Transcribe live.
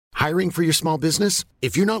Hiring for your small business?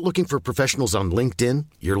 If you're not looking for professionals on LinkedIn,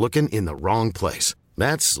 you're looking in the wrong place.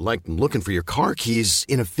 That's like looking for your car keys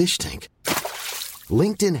in a fish tank.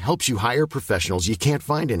 LinkedIn helps you hire professionals you can't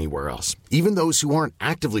find anywhere else, even those who aren't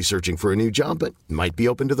actively searching for a new job but might be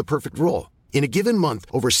open to the perfect role. In a given month,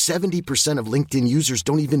 over 70% of LinkedIn users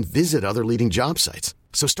don't even visit other leading job sites.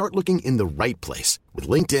 So start looking in the right place. With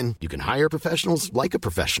LinkedIn, you can hire professionals like a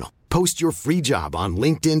professional. Post your free job on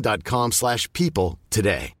linkedin.com/people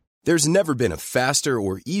today. There's never been a faster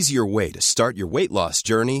or easier way to start your weight loss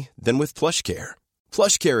journey than with PlushCare.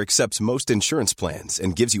 PlushCare accepts most insurance plans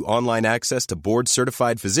and gives you online access to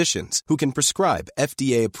board-certified physicians who can prescribe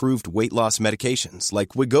FDA-approved weight loss medications like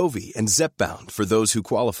Wegovy and Zepbound for those who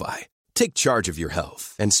qualify. Take charge of your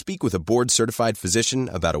health and speak with a board-certified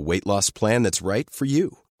physician about a weight loss plan that's right for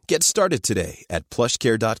you. Get started today at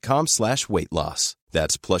plushcare.com/weight loss.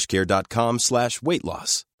 That's plushcare.com/weight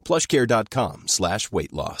loss.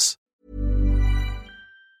 plushcare.com/weight loss.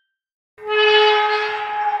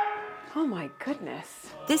 Oh my goodness.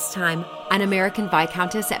 This time, an American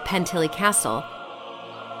Viscountess at Pentillie Castle,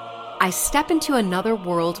 I step into another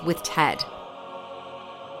world with Ted.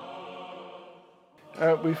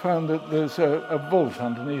 We found that there's a vault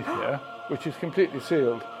underneath here, which is completely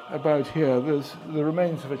sealed. About here, there's the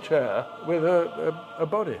remains of a chair with a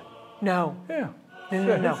body. No. Yeah.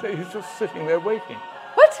 No. So he's just sitting there waiting.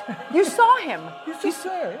 What? You saw him? He's just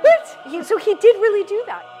there. What? So he did really do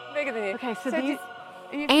that? Bigger than you. Okay, so these...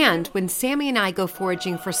 And when Sammy and I go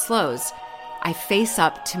foraging for sloes, I face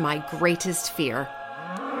up to my greatest fear.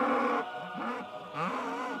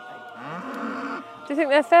 Do you think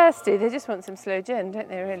they're thirsty? They just want some sloe gin, don't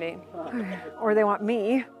they, really? Or they want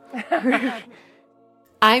me.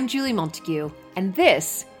 I'm Julie Montague, and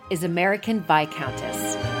this is American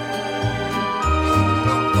Viscountess.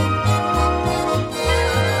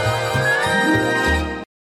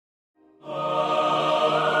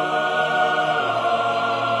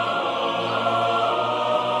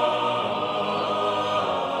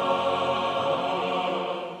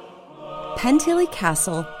 Pentillie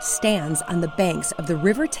Castle stands on the banks of the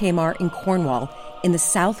River Tamar in Cornwall in the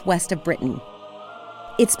southwest of Britain.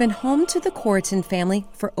 It's been home to the Corrigan family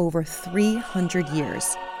for over 300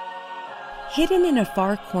 years. Hidden in a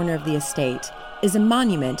far corner of the estate is a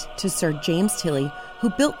monument to Sir James Tilley, who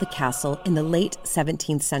built the castle in the late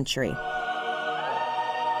 17th century.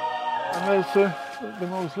 And there's the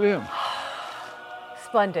mausoleum.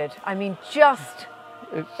 Splendid. I mean, just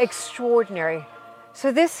extraordinary.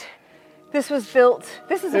 So this was built,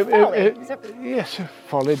 this is a folly. Yes, a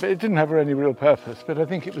folly, but it didn't have any real purpose. But I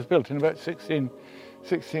think it was built in about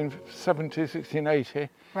 1670, 1680.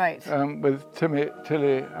 Right. With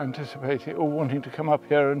Tilly anticipating or wanting to come up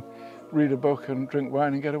here and read a book and drink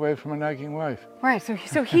wine and get away from a nagging wife. Right,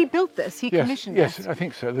 so he built this, he commissioned this. Yes, I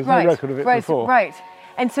think so. There's no record of it before. Right.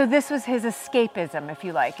 And so this was his escapism, if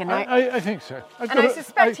you like. And I think so. I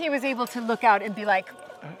suspect he was able to look out and be like,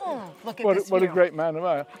 look at this view. What a great man am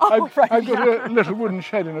I. Oh, I've got a little wooden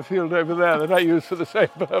shed in a field over there that I use for the same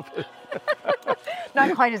purpose.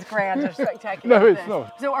 Not quite as grand or spectacular. No, it's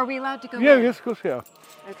not. So are we allowed to go? Yes, of course we are.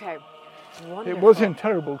 Okay. Wonderful. It was in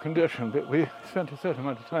terrible condition, but we spent a certain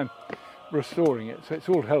amount of time restoring it, so it's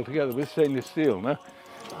all held together with stainless steel now.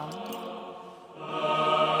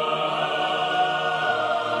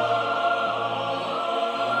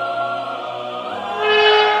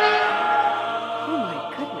 Oh my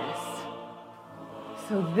goodness.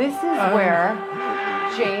 So this is where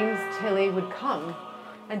James Tilley would come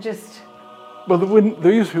and just... Well,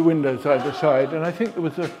 there used to be windows either side, and I think there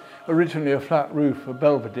was originally a flat roof, a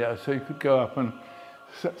belvedere, so you could go up and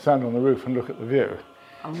stand on the roof and look at the view.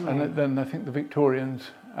 Oh. And then I think the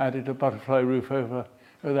Victorians added a butterfly roof over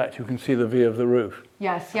that. You can see the view of the roof.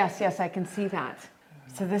 Yes, I can see that.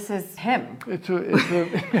 So this is him. It's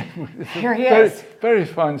Here he is. Very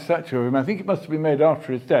fine statue of him. I think it must have been made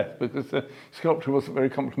after his death because the sculptor wasn't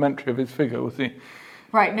very complimentary of his figure, was he?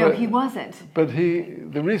 Right, no, he wasn't. But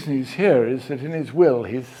the reason he's here is that in his will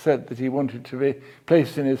he's said that he wanted to be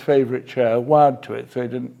placed in his favourite chair, wired to it so he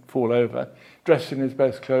didn't fall over, dressed in his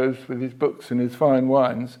best clothes with his books and his fine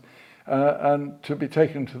wines, and to be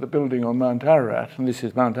taken to the building on Mount Ararat, and this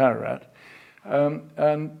is Mount Ararat,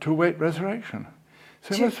 and to await resurrection.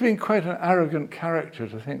 So it must have been quite an arrogant character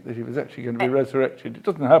to think that he was actually going to be resurrected. It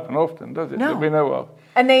doesn't happen often, does it? No. That we know of.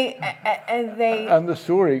 And the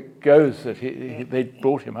story goes that they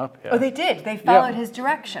brought him up here. Oh, they did. They followed his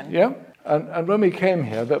direction. Yeah. And when we came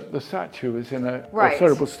here, the statue was in a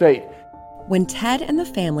terrible state. When Ted and the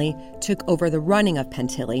family took over the running of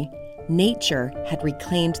Pentillie, nature had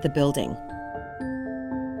reclaimed the building.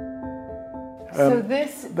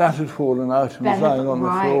 That had fallen out and was lying on the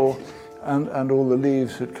floor, and all the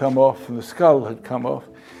leaves had come off and the skull had come off.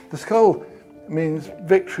 The skull means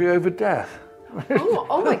victory over death.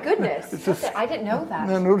 Oh my goodness. I didn't know that.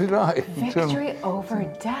 No, nor did I. Victory over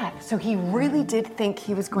death. So he really did think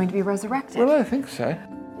he was going to be resurrected. Well, I think so.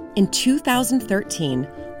 In 2013,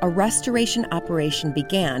 a restoration operation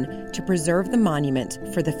began to preserve the monument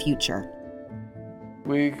for the future.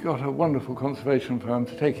 We got a wonderful conservation firm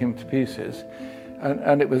to take him to pieces,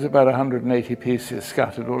 and it was about 180 pieces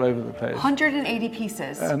scattered all over the place. 180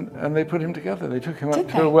 pieces? And they put him together. They took him up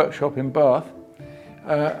to a workshop in Bath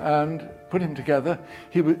and put him together.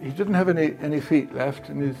 He didn't have any feet left,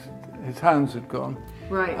 and his hands had gone.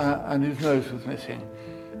 Right. And his nose was missing.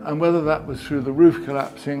 And whether that was through the roof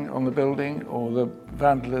collapsing on the building or the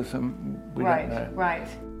vandalism, we don't know. Right.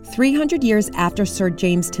 300 years after Sir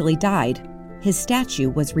James Tilley died, his statue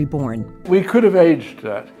was reborn. We could have aged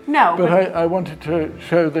that. No. But I wanted to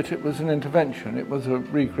show that it was an intervention. It was a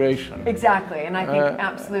recreation. Exactly, and I think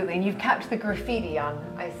absolutely. And you've kept the graffiti on,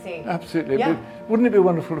 I see. Absolutely. Yeah. But wouldn't it be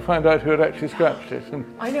wonderful to find out who had actually scratched it? And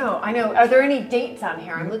I know. Are there any dates on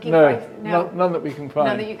here? I'm looking none that we can find.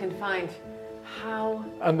 None that you can find. How?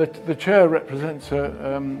 And the chair represents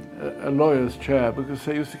a lawyer's chair because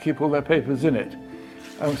they used to keep all their papers in it.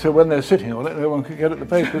 So when they're sitting on it, no one could get at the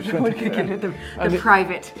papers. No one could get at the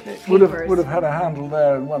private papers. Would have had a handle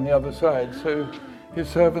there and one the other side, so his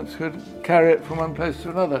servants could carry it from one place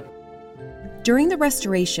to another. During the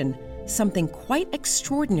restoration, something quite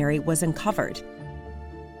extraordinary was uncovered.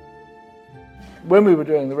 When we were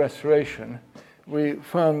doing the restoration, we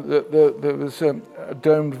found that there was a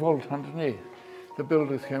domed vault underneath. The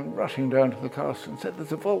builders came rushing down to the castle and said,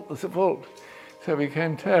 there's a vault, there's a vault. So we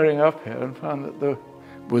came tearing up here and found that there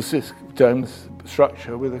was this domed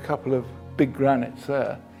structure with a couple of big granites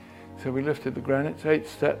there. So we lifted the granites 8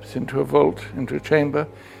 steps into a vault, into a chamber,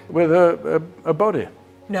 with a body.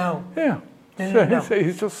 No. Yeah. No. So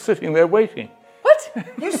he's just sitting there waiting. What?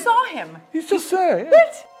 You saw him? He's just there, yeah.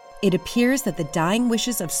 What? It appears that the dying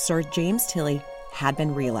wishes of Sir James Tilley had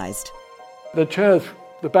been realized. The chair's,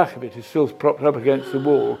 the back of it is still propped up against the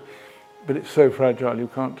wall, but it's so fragile you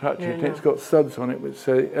can't touch it. And it's got studs on it which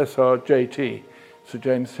say SRJT, Sir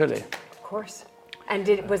James Tilley. Of course. And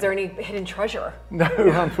was there any hidden treasure? No,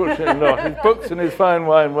 unfortunately not. His books and his fine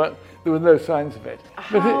wine, there were no signs of it.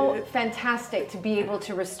 How fantastic to be able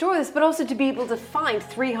to restore this, but also to be able to find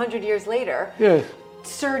 300 years later, yes,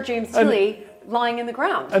 Sir James Tilley lying in the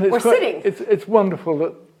ground, and or sitting. It's wonderful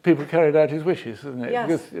that people carried out his wishes, isn't it?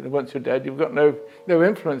 Yes. Because once you're dead, you've got no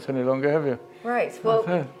influence any longer, have you? Right.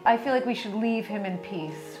 Well, I feel like we should leave him in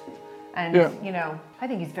peace. And, I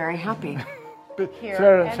think he's very happy. But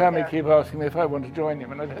Sarah and Sammy keep asking me if I want to join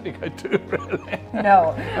him, and I don't think I do, really.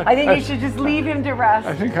 No, I think you should just leave him to rest.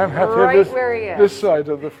 I think I'm happier where he is. This side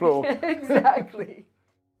of the floor. Exactly.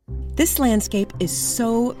 This landscape is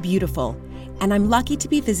so beautiful, and I'm lucky to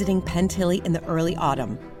be visiting Pentillie in the early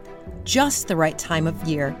autumn. Just the right time of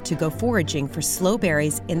year to go foraging for sloe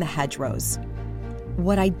berries in the hedgerows.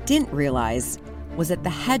 What I didn't realize was that the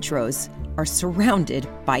hedgerows are surrounded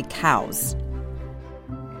by cows.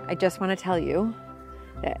 I just want to tell you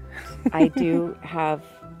that I do have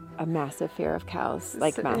a massive fear of cows,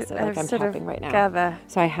 like massive, like I'm tapping right now. Gather.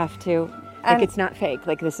 So I have to, like it's not fake,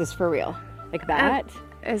 like this is for real. Like that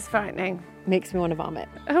is frightening. Makes me want to vomit.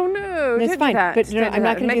 Oh no, it's fine, but no, I'm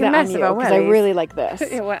not going to do that on you because I really like this.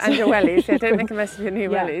 Yeah, well, and your wellies, don't make a mess of your new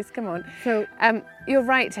wellies, come on. So you're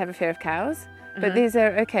right to have a fear of cows, but these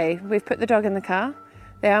are okay. We've put the dog in the car.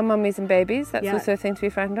 They are mummies and babies, that's also a thing to be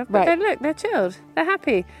frightened of. But they're chilled, they're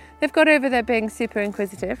happy. They've got over their being super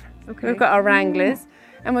inquisitive. Okay. We've got our wranglers,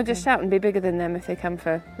 and we'll just shout and be bigger than them if they come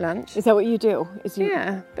for lunch. Is that what you do?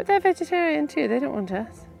 Yeah, but they're vegetarian too, they don't want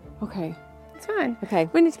us. Okay. It's fine. Okay.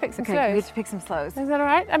 We need to pick some sloes. We need to pick some sloes. Is that all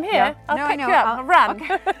right? I'm here. Yeah. I'll pick you up. I'll run.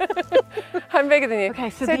 Okay. I'm bigger than you.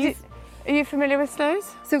 Okay, so are you familiar with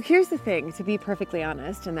sloes? So here's the thing, to be perfectly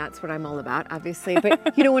honest, and that's what I'm all about, obviously,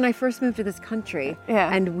 but when I first moved to this country,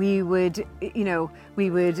 and we would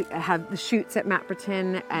have the shoots at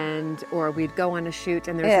Mapperton, or we'd go on a shoot,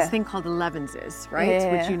 and there's this thing called 11s,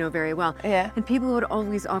 right? Which you know very well. Yeah. And people would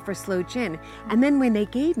always offer sloe gin. And then when they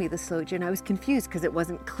gave me the sloe gin, I was confused because it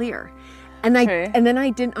wasn't clear. And then I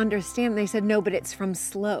didn't understand. They said, no, but it's from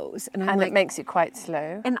sloes. And I'm like, it makes you quite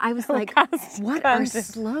slow. And I was like, what are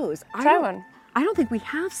sloes? Try one. I don't think we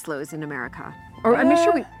have sloes in America. Or I'm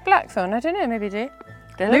sure we... Blackthorn, I don't know, maybe do.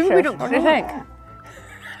 Maybe we don't. What do you think?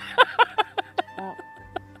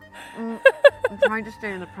 I'm trying to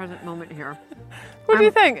stay in the present moment here. What do you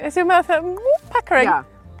think? Is your mouth puckering? Yeah.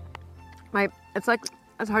 It's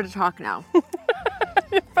hard to talk now.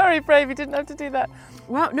 very brave. You didn't have to do that.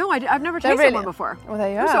 Well, no, I've never tasted one before. Well,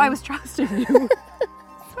 there you are. So I was trusting you.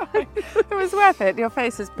 Sorry. It was worth it. Your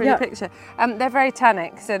face is a pretty picture. They're very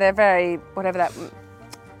tannic, so they're very, whatever that,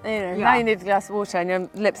 now you need a glass of water and your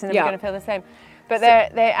lips are never going to feel the same. But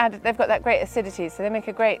they've got that great acidity, so they make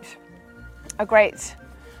a great, I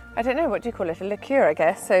don't know, what do you call it? A liqueur, I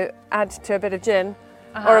guess. So add to a bit of gin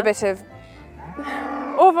or a bit of,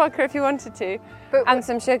 or vodka if you wanted to, and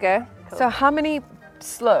some sugar. Cool. So how many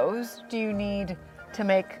sloes do you need to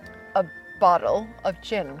make a bottle of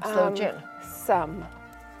gin, sloe gin? Some.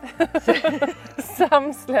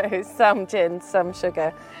 Some sloes, some gin, some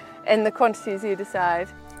sugar, in the quantities you decide.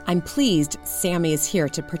 I'm pleased Sammy is here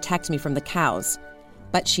to protect me from the cows,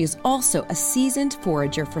 but she is also a seasoned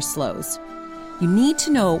forager for sloes. You need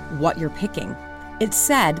to know what you're picking. It's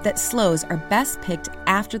said that sloes are best picked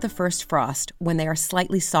after the first frost when they are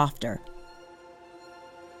slightly softer.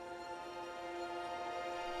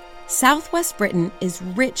 Southwest Britain is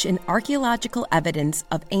rich in archaeological evidence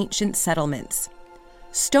of ancient settlements.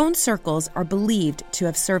 Stone circles are believed to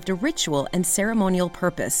have served a ritual and ceremonial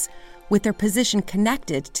purpose, with their position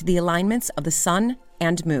connected to the alignments of the sun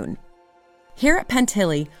and moon. Here at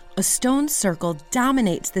Pentillie, a stone circle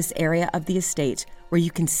dominates this area of the estate where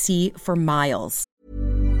you can see for miles.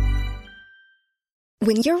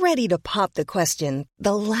 When you're ready to pop the question,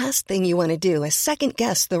 the last thing you want to do is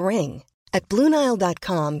second-guess the ring. At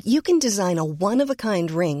BlueNile.com, you can design a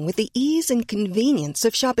one-of-a-kind ring with the ease and convenience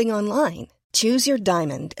of shopping online. Choose your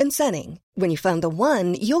diamond and setting. When you find the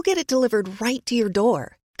one, you'll get it delivered right to your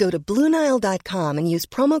door. Go to BlueNile.com and use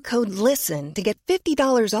promo code LISTEN to get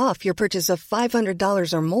 $50 off your purchase of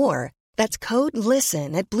 $500 or more. That's code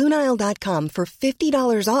LISTEN at BlueNile.com for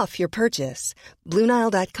 $50 off your purchase.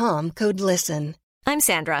 BlueNile.com, code LISTEN. I'm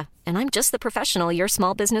Sandra, and I'm just the professional your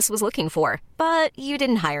small business was looking for. But you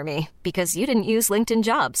didn't hire me because you didn't use LinkedIn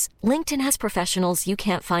Jobs. LinkedIn has professionals you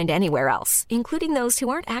can't find anywhere else, including those who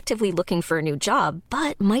aren't actively looking for a new job,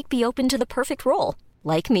 but might be open to the perfect role,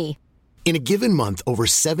 like me. In a given month, over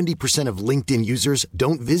 70% of LinkedIn users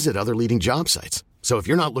don't visit other leading job sites. So if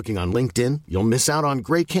you're not looking on LinkedIn, you'll miss out on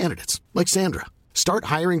great candidates like Sandra. Start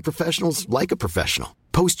hiring professionals like a professional.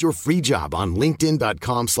 Post your free job on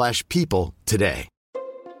linkedin.com/people today.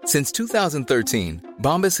 Since 2013,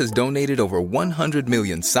 Bombas has donated over 100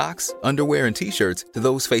 million socks, underwear, and T-shirts to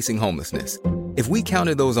those facing homelessness. If we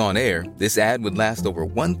counted those on air, this ad would last over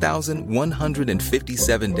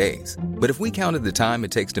 1,157 days. But if we counted the time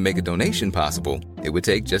it takes to make a donation possible, it would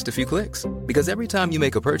take just a few clicks. Because every time you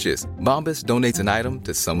make a purchase, Bombas donates an item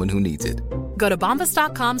to someone who needs it. Go to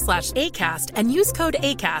bombas.com/ACAST and use code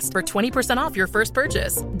ACAST for 20% off your first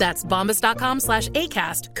purchase. That's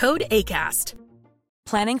bombas.com/ACAST, code ACAST.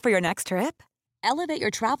 Planning for your next trip? Elevate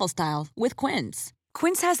your travel style with Quince.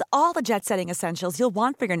 Quince has all the jet-setting essentials you'll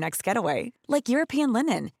want for your next getaway, like European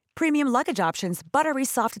linen, premium luggage options, buttery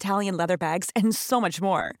soft Italian leather bags, and so much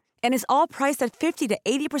more. And is all priced at 50 to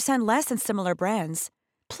 80% less than similar brands.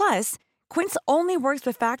 Plus, Quince only works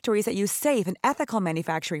with factories that use safe and ethical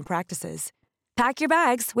manufacturing practices. Pack your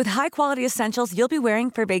bags with high-quality essentials you'll be wearing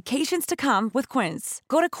for vacations to come with Quince.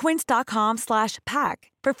 Go to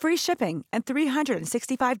quince.com/pack for free shipping and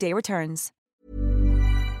 365-day returns.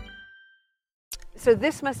 So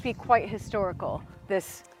this must be quite historical,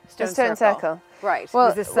 this stone circle. Right.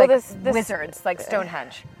 Well, this wizards, like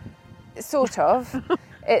Stonehenge. Sort of.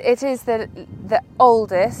 It is the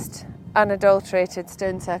oldest unadulterated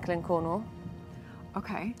stone circle in Cornwall.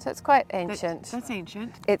 Okay. So it's quite ancient. That's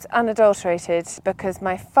ancient. It's unadulterated because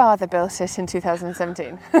my father built it in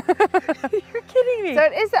 2017. You're kidding me. So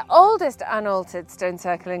it is the oldest unaltered stone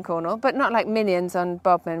circle in Cornwall, but not like Minions on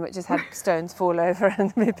Bodmin, which has had stones fall over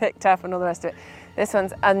and be picked up and all the rest of it. This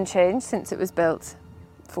one's unchanged since it was built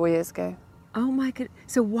 4 years ago. Oh my goodness.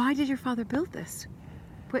 So why did your father build this?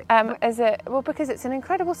 Because it's an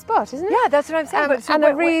incredible spot, isn't it? Yeah, that's what I'm saying. And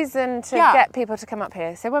a reason to get people to come up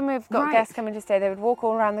here. So when we've got guests coming to stay, they would walk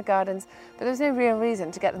all around the gardens, but there was no real reason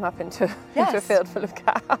to get them up into a field full of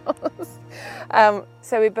cows.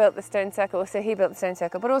 So we built the stone circle. So he built the stone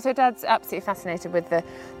circle, but also Dad's absolutely fascinated with the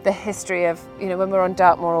history of, when we're on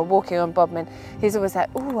Dartmoor or walking on Bodmin, he's always like,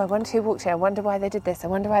 oh, I wonder who walked here. I wonder why they did this. I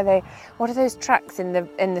wonder what are those tracks in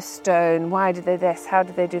the stone? Why did they this? How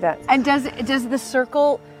did they do that? And does the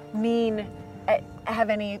circle have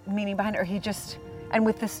any meaning behind it, or and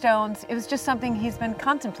with the stones, it was just something he's been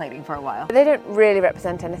contemplating for a while? They don't really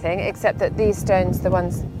represent anything, except that these stones, the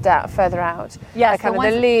ones further out, are kind of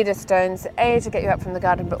the leader stones, to get you up from the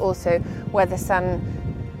garden, but also where the sun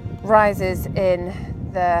rises in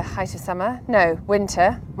the height of summer. No,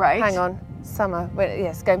 winter. Right. Hang on. Summer.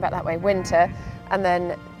 Yes, going back that way. Winter. And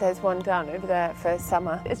then There's one down over there for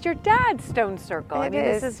summer. It's your dad's stone circle.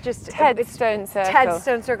 This is just Ted's stone circle. Ted's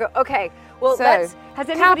stone circle. Okay. Well, So, has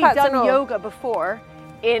anybody done all. yoga before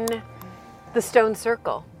in the stone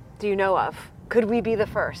circle? Do you know of? Could we be the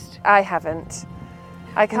first? I haven't.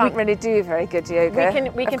 I can't really do very good yoga.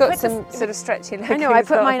 We can I've got put some sort of stretchy legs. I know, I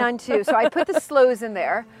put mine on too. So I put the slows in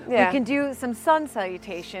there. Yeah. We can do some sun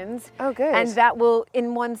salutations. Oh, good. And that will,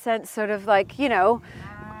 in one sense, sort of like,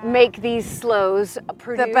 make these slows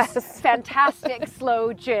produce best. fantastic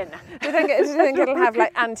slow gin. Do you think it'll have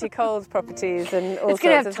like anti-cold properties and all It's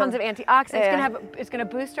going to sorts have tons of antioxidants. Yeah. It's going to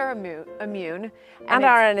boost our immune and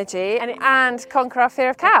our energy and conquer our fear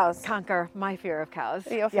of cows. Conquer my fear of cows.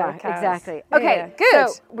 Your fear of cows. Exactly. Yeah, Okay, yeah. Good.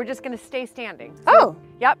 So we're just going to stay standing.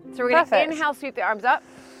 Yep. So we're going to Perfect. inhale, sweep the arms up.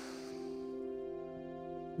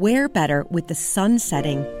 Where better with the sun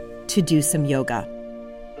setting to do some yoga?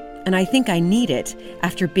 And I think I need it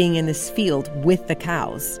after being in this field with the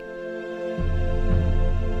cows.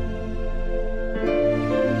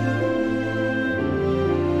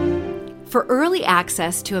 For early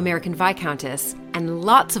access to American Viscountess and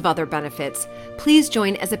lots of other benefits, please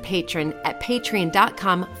join as a patron at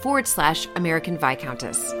patreon.com/American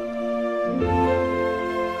Viscountess.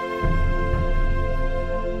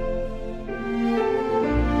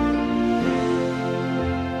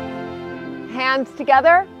 Hands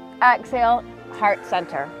together. Exhale, heart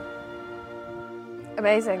center.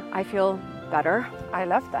 Amazing. I feel better. I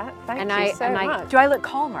love that. Thank you so much. Do I look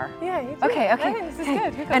calmer? Yeah, you do. Okay. I think this is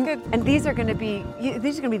good. You've got good. And these are going to be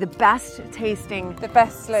the best tasting, The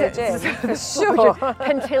best slow gin, for sure.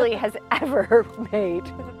 Pentillie has ever made.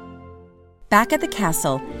 Back at the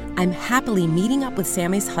castle, I'm happily meeting up with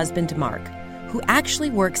Sammy's husband, Mark, who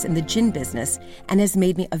actually works in the gin business and has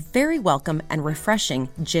made me a very welcome and refreshing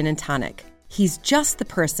gin and tonic. He's just the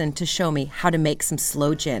person to show me how to make some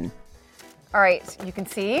slow gin. All right, you can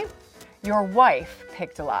see your wife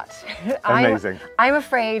picked a lot. Amazing. I'm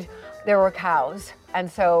afraid there were cows,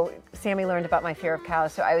 and so Sammy learned about my fear of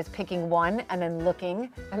cows, so I was picking one and then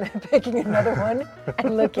looking, and then picking another one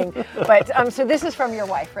and looking. But so this is from your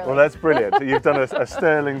wife, really. Well, that's brilliant. You've done a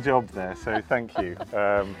sterling job there, so thank you.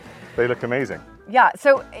 They look amazing. Yeah,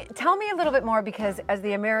 so tell me a little bit more, because as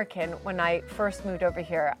the American, when I first moved over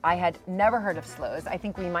here, I had never heard of slows. I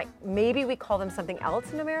think maybe we call them something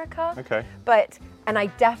else in America. Okay. And I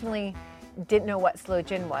definitely didn't know what slow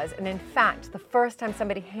gin was. And in fact, the first time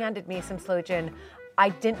somebody handed me some slow gin, I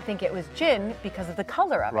didn't think it was gin because of the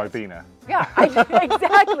color of it. Ribena. Yeah,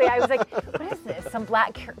 exactly. I was like, what is this? Some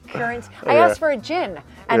black currant? I asked for a gin,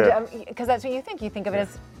 and because that's what you think. You think of it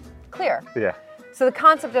as clear. Yeah. So the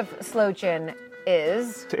concept of slow gin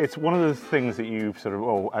is? It's one of the things that you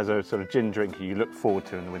as a sort of gin drinker, you look forward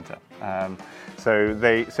to in the winter.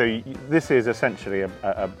 This is essentially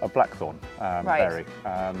a blackthorn berry.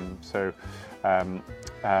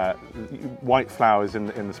 White flowers in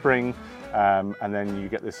the spring, and then you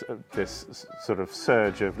get this sort of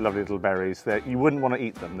surge of lovely little berries that you wouldn't want to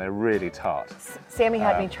eat them. They're really tart. Sammy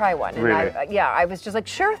had me try one, and really? I was just like,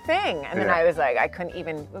 sure thing, and then I was like, I couldn't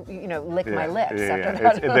even lick my lips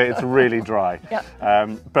after that. It's really dry. Yeah.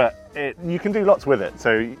 But you can do lots with it.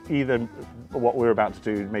 So either what we're about to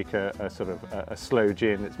do, make a sort of a slow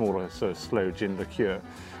gin. It's more a sort of slow gin liqueur.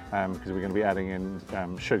 Because we're going to be adding in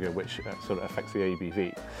sugar, which sort of affects the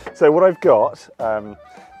ABV. So what I've got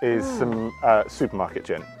is some supermarket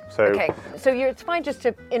gin. Okay, so it's fine just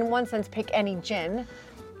to, in one sense, pick any gin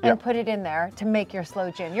and put it in there to make your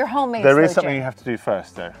slow gin, your homemade slow gin. There is something you have to do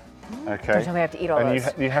first, though. Okay. Don't tell me I have to eat all those.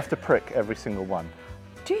 And you have to prick every single one.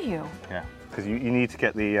 Do you? Yeah, because you need to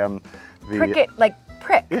get the prick it, like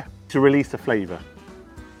prick? Yeah, to release the flavour.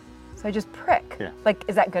 So I just prick? Yeah. Like,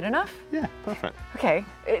 is that good enough? Yeah, perfect. Okay,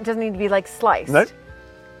 it doesn't need to be like sliced? Nope.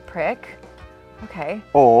 Prick, okay.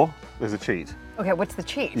 Or, there's a cheat. Okay, what's the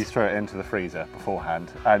cheat? You throw it into the freezer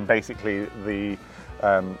beforehand, and basically the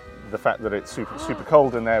fact that it's super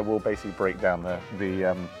cold in there will basically break down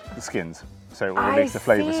the skins. So it will release the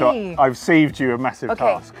flavour. So I've saved you a massive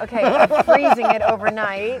task. Okay, I'm freezing it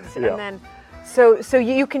overnight, and then, so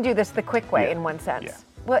you can do this the quick way in one sense. Yeah.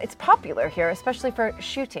 Well, it's popular here, especially for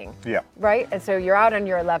shooting. Yeah. Right? And so you're out on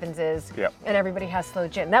your 11s, and everybody has slow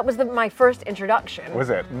gin. That was my first introduction.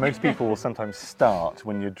 Was it? Most people will sometimes start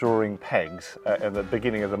when you're drawing pegs at the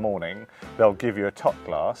beginning of the morning. They'll give you a top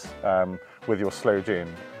glass with your slow gin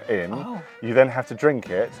in. Oh. You then have to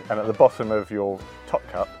drink it, and at the bottom of your top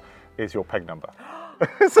cup is your peg number.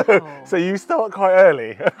 So you start quite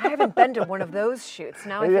early. I haven't been to one of those shoots.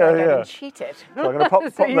 Now I feel like I've been cheated. So I'm going to pop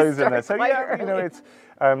those in there. So early. it's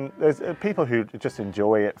there's people who just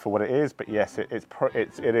enjoy it for what it is. But yes,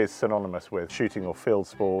 it is synonymous with shooting or field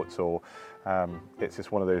sports, or it's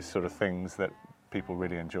just one of those sort of things that people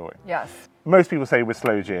really enjoy. Yes. Most people say with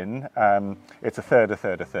sloe gin, it's a third, a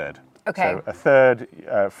third, a third. Okay. So a third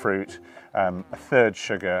fruit, a third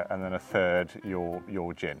sugar, and then a third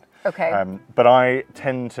your gin. Okay. But I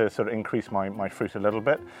tend to sort of increase my fruit a little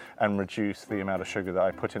bit and reduce the amount of sugar that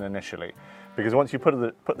I put in initially, because once you put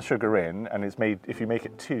the sugar in, and if you make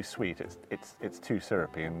it too sweet, it's too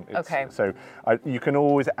syrupy, and so you can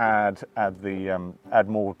always add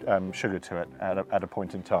more sugar to it at a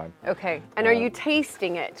point in time. Okay. And are you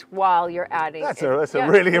tasting it while you're adding? That's a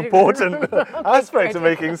really important aspect of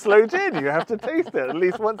making sloe gin. You have to taste it at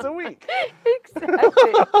least once a week.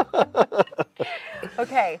 Exactly.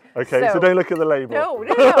 Okay. Okay, so don't look at the label. No.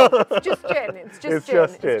 It's just gin. It's just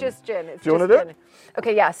gin. Do you want to do it?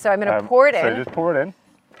 Okay, yeah, so I'm going to pour it in. So just pour it in.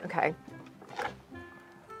 Okay.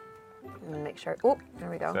 And make sure. Oh, there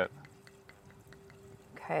we go. That's it.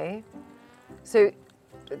 Okay. So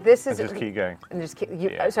this is. And just keep going. And just keep.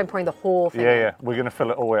 So I'm pouring the whole thing. Yeah. We're going to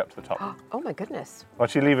fill it all the way up to the top. Oh my goodness.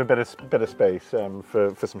 Actually, leave a bit of space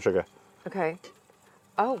for some sugar. Okay.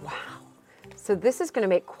 Oh wow. So this is going to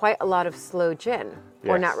make quite a lot of sloe gin,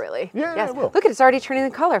 or not really? Yeah, yes. It will. Look, it's already turning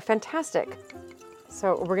the color. Fantastic.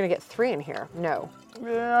 So we're going to get 3 in here. No.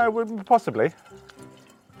 Yeah, possibly.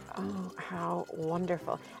 Oh, how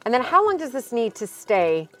wonderful. And then how long does this need to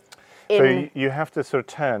stay in? So you have to sort of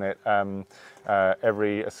turn it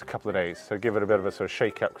every couple of days. So give it a bit of a sort of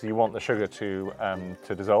shake up, because you want the sugar to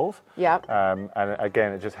dissolve. Yeah. And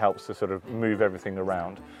again, it just helps to sort of move everything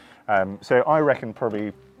around. So I reckon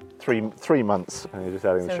probably 3 months, and you're just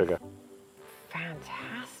adding the sugar.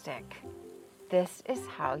 Fantastic. This is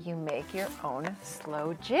how you make your own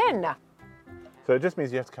sloe gin. So it just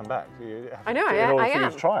means you have to come back. I know, I am.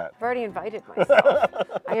 I've Try it. I've already invited myself.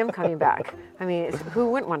 I am coming back. I mean, who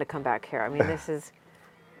wouldn't want to come back here? I mean, this is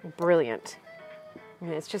brilliant. I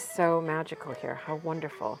mean, it's just so magical here. How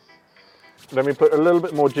wonderful. Let me put a little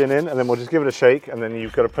bit more gin in, and then we'll just give it a shake, and then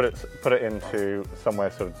you've got to put it into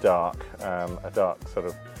somewhere sort of dark, a dark sort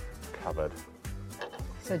of cupboard.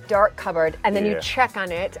 So dark cupboard, and then you check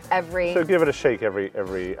on it every. So give it a shake every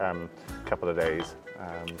couple of days.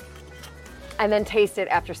 And then taste it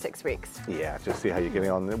after 6 weeks. Yeah, just see how you're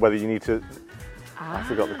getting on. Whether you need to. I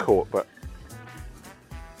forgot the cork, but.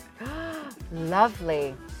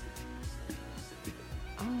 Lovely.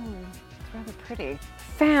 Oh, it's rather pretty.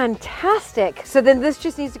 Fantastic. So then this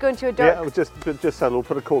just needs to go into a dark. Yeah, just so we'll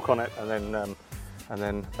put a cork on it, and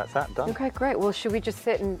then that's that done. Okay, great. Well, should we just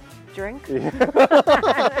sit and drink? Yeah.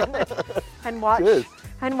 and watch. Cheers.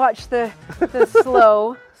 And watch the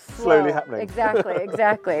slow. Slowly happening.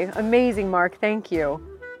 Exactly. Amazing, Mark. Thank you.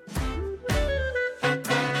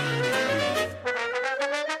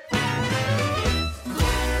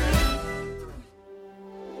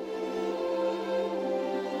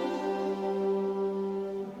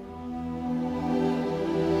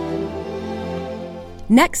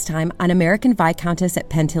 Next time on American Viscountess at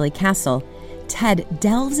Pentillie Castle, Ted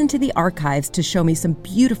delves into the archives to show me some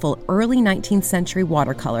beautiful early 19th century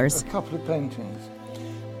watercolors. A couple of paintings.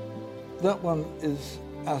 That one is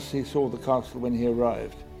as he saw the castle when he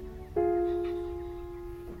arrived.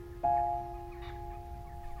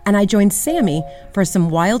 And I joined Sammy for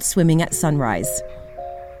some wild swimming at sunrise.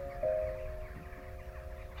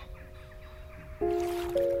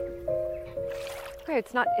 Okay,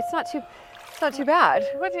 it's not too bad.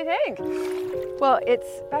 What do you think? Well,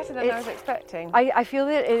 it's better than I was expecting. I feel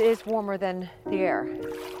that it is warmer than the air.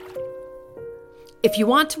 If you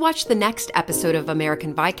want to watch the next episode of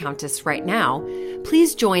American Viscountess right now,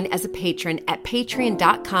 please join as a patron at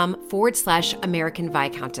patreon.com/American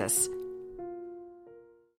Viscountess.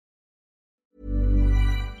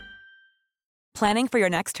 Planning for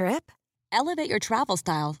your next trip? Elevate your travel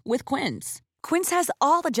style with Quince. Quince has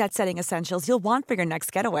all the jet-setting essentials you'll want for your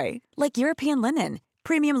next getaway, like European linen,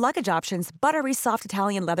 premium luggage options, buttery soft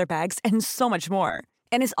Italian leather bags, and so much more.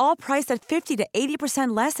 And is all priced at 50 to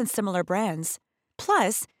 80% less than similar brands.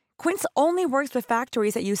 Plus, Quince only works with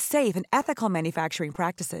factories that use safe and ethical manufacturing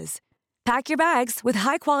practices. Pack your bags with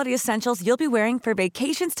high-quality essentials you'll be wearing for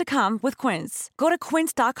vacations to come with Quince. Go to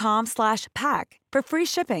quince.com/pack for free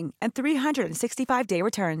shipping and 365-day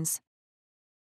returns.